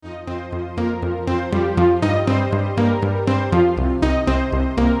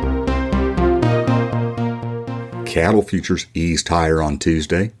Cattle futures eased higher on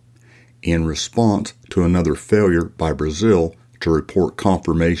Tuesday. In response to another failure by Brazil to report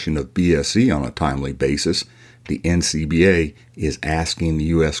confirmation of BSE on a timely basis, the NCBA is asking the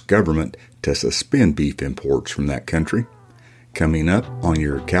U.S. government to suspend beef imports from that country. Coming up on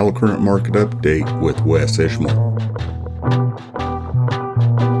your Cattle Current Market Update with Wes Ishmael.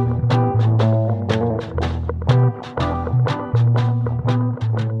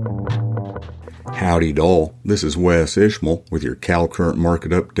 Howdy doll, this is Wes Ishmael with your Cattle Current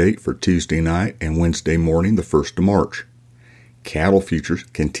Market Update for Tuesday night and Wednesday morning, the 1st of March. Cattle futures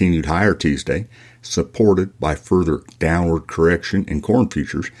continued higher Tuesday, supported by further downward correction in corn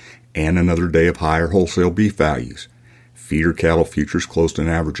futures and another day of higher wholesale beef values. Feeder cattle futures closed an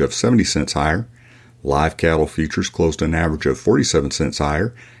average of 70 cents higher. Live cattle futures closed an average of 47 cents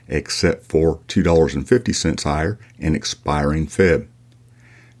higher, except for $2.50 higher in expiring Feb.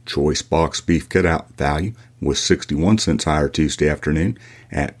 Choice box beef cutout value was 61 cents higher Tuesday afternoon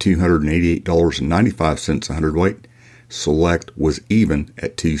at $288.95 a hundredweight. Select was even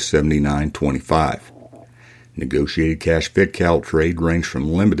at $279.25. Negotiated cash fed cattle trade ranged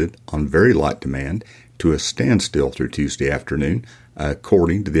from limited on very light demand to a standstill through Tuesday afternoon,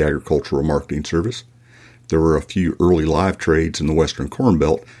 according to the Agricultural Marketing Service. There were a few early live trades in the Western Corn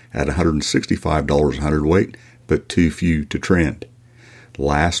Belt at $165 a hundredweight, but too few to trend.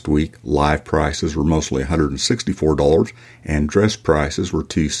 Last week, live prices were mostly $164 and dress prices were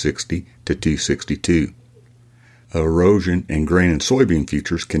 $260 to $262. Erosion in grain and soybean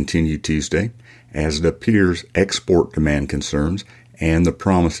futures continued Tuesday, as it appears export demand concerns and the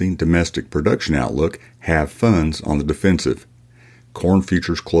promising domestic production outlook have funds on the defensive. Corn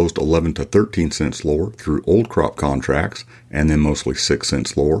futures closed 11 to 13 cents lower through old crop contracts and then mostly 6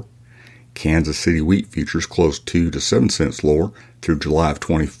 cents lower. Kansas City wheat futures closed 2 to 7 cents lower through July of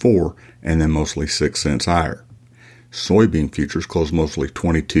 24 and then mostly 6 cents higher. Soybean futures closed mostly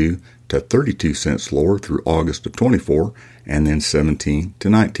 22 to 32 cents lower through August of 24 and then 17 to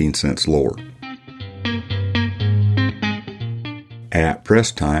 19 cents lower. At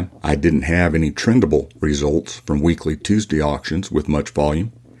press time, I didn't have any trendable results from weekly Tuesday auctions with much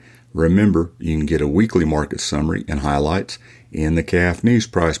volume. Remember, you can get a weekly market summary and highlights in the Calf News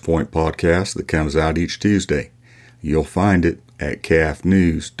Price Point podcast that comes out each Tuesday. You'll find it at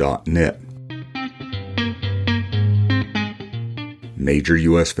calfnews.net. Major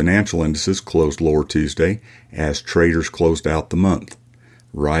U.S. financial indices closed lower Tuesday as traders closed out the month.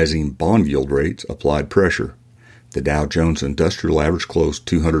 Rising bond yield rates applied pressure. The Dow Jones Industrial Average closed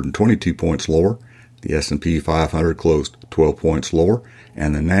 222 points lower, the S&P 500 closed 12 points lower,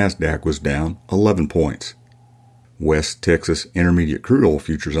 and the NASDAQ was down 11 points. West Texas Intermediate crude oil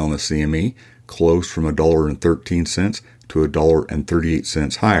futures on the CME closed from $1.13 to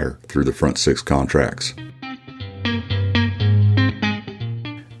 $1.38 higher through the front six contracts.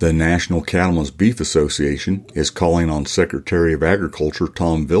 The National Cattlemen's Beef Association is calling on Secretary of Agriculture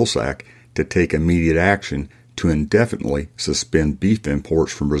Tom Vilsack to take immediate action to indefinitely suspend beef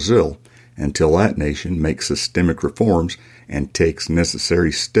imports from Brazil until that nation makes systemic reforms and takes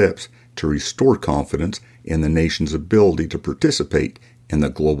necessary steps to restore confidence in the nation's ability to participate in the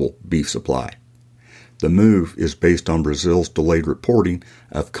global beef supply. The move is based on Brazil's delayed reporting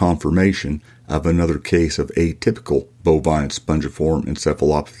of confirmation of another case of atypical bovine spongiform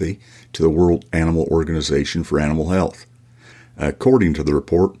encephalopathy to the World Animal Organization for Animal Health. According to the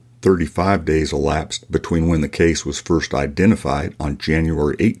report, 35 days elapsed between when the case was first identified on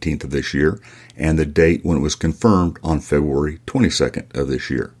January 18th of this year and the date when it was confirmed on February 22nd of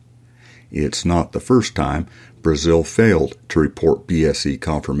this year. It's not the first time Brazil failed to report BSE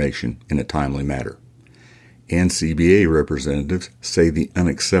confirmation in a timely manner. NCBA representatives say the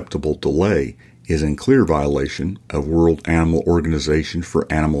unacceptable delay is in clear violation of World Animal Organization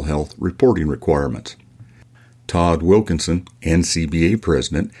for Animal Health reporting requirements. Todd Wilkinson, NCBA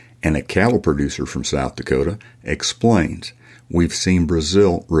president and a cattle producer from South Dakota, explains, "We've seen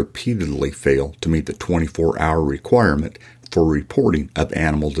Brazil repeatedly fail to meet the 24-hour requirement for reporting of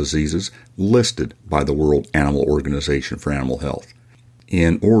animal diseases listed by the World Animal Organization for Animal Health.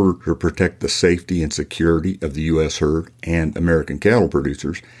 In order to protect the safety and security of the U.S. herd and American cattle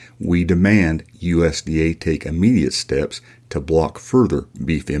producers, we demand USDA take immediate steps to block further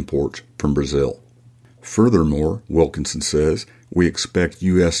beef imports from Brazil." Furthermore, Wilkinson says, "We expect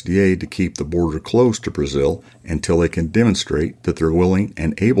USDA to keep the border closed to Brazil until they can demonstrate that they're willing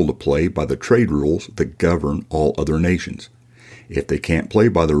and able to play by the trade rules that govern all other nations. If they can't play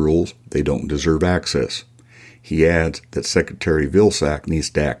by the rules, they don't deserve access." He adds that Secretary Vilsack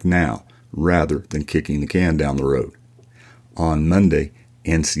needs to act now, rather than kicking the can down the road. On Monday,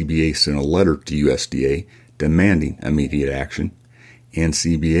 NCBA sent a letter to USDA demanding immediate action.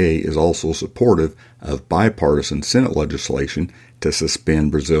 NCBA is also supportive of bipartisan Senate legislation to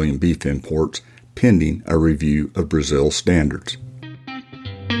suspend Brazilian beef imports pending a review of Brazil's standards.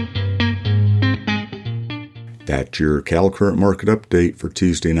 That's your Cal Current Market Update for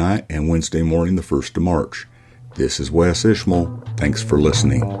Tuesday night and Wednesday morning, the 1st of March. This is Wes Ishmael. Thanks for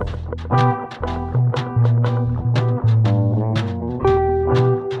listening.